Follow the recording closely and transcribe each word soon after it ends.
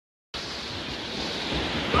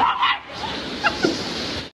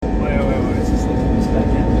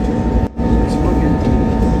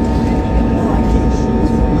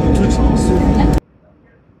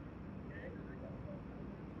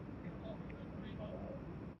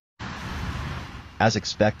As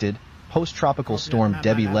expected, post-tropical storm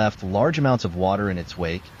Debby left large amounts of water in its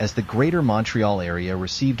wake as the Greater Montreal area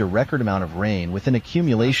received a record amount of rain with an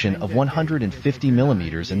accumulation of 150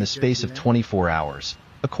 millimeters in the space of 24 hours,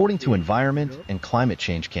 according to Environment and Climate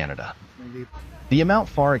Change Canada. The amount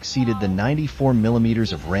far exceeded the 94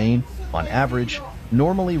 millimeters of rain, on average,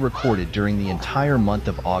 normally recorded during the entire month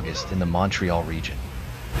of August in the Montreal region.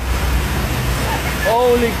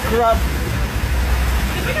 Holy crap!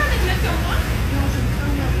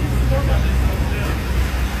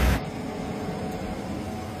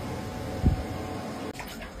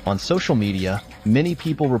 On social media, many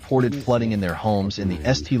people reported flooding in their homes in the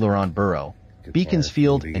Estrie borough.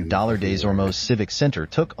 Beaconsfield and Dollar des Ormeaux Civic Center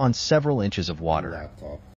took on several inches of water.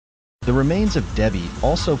 The remains of Debby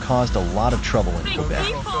also caused a lot of trouble in Quebec.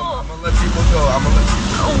 I'm gonna let people go.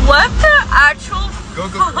 What the actual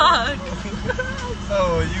fuck?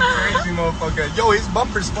 Oh, you crazy motherfucker. Yo, his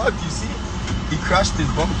bumper's fucked, you see? He crushed his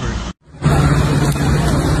bumper.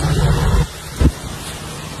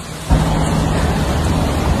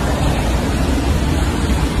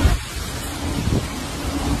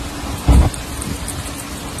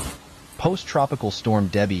 Post-tropical storm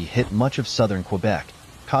Debby hit much of southern Quebec,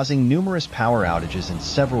 causing numerous power outages in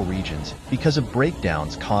several regions because of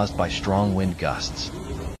breakdowns caused by strong wind gusts.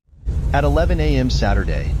 At 11 a.m.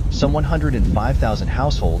 Saturday, some 105,000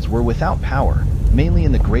 households were without power, mainly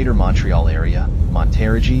in the Greater Montreal area,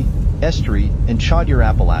 Montérégie, Estrie and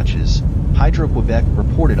Chaudière-Appalaches. Hydro-Québec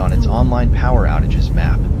reported on its online power outages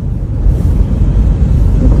map.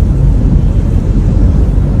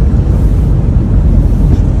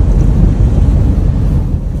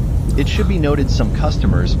 It should be noted some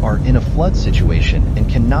customers are in a flood situation and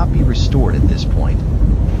cannot be restored at this point.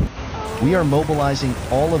 We are mobilizing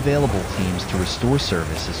all available teams to restore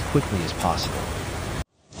service as quickly as possible.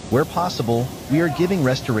 Where possible, we are giving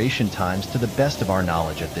restoration times to the best of our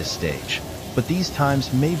knowledge at this stage, but these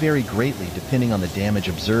times may vary greatly depending on the damage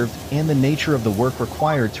observed and the nature of the work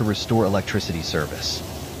required to restore electricity service.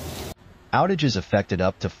 Outages affected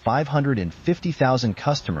up to 550,000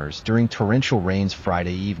 customers during torrential rains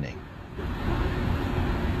Friday evening.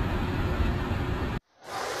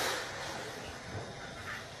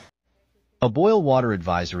 A boil water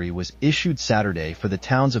advisory was issued Saturday for the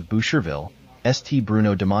towns of Boucherville, St.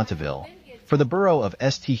 Bruno de Monteville, for the borough of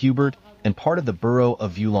St. Hubert, and part of the borough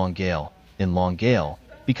of Vieux-Longueuil, in Longueuil,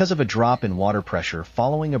 because of a drop in water pressure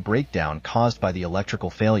following a breakdown caused by the electrical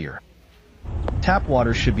failure. Tap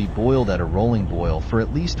water should be boiled at a rolling boil for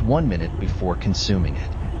at least 1 minute before consuming it.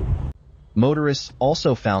 Motorists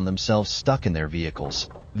also found themselves stuck in their vehicles,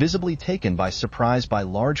 visibly taken by surprise by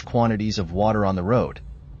large quantities of water on the road,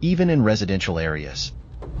 even in residential areas.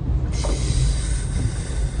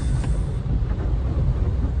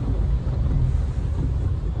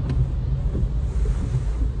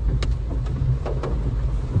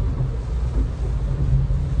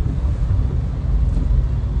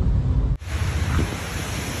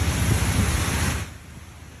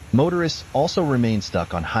 Motorists also remain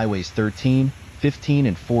stuck on highways 13, 15,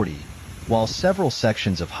 and 40, while several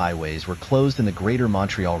sections of highways were closed in the Greater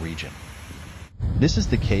Montreal region. This is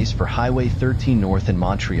the case for Highway 13 North in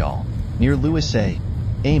Montreal, near Louis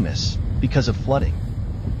Amos, because of flooding.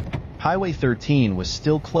 Highway 13 was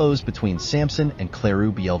still closed between Sampson and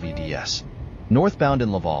Clairou Belvds, northbound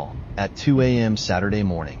in Laval, at 2 a.m. Saturday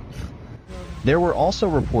morning. There were also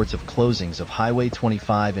reports of closings of Highway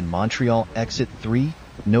 25 in Montreal Exit 3,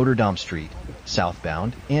 Notre Dame Street,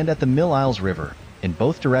 southbound, and at the Mille Isles River, in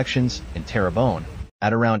both directions, in Terrebonne,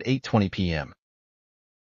 at around 8:20 p.m.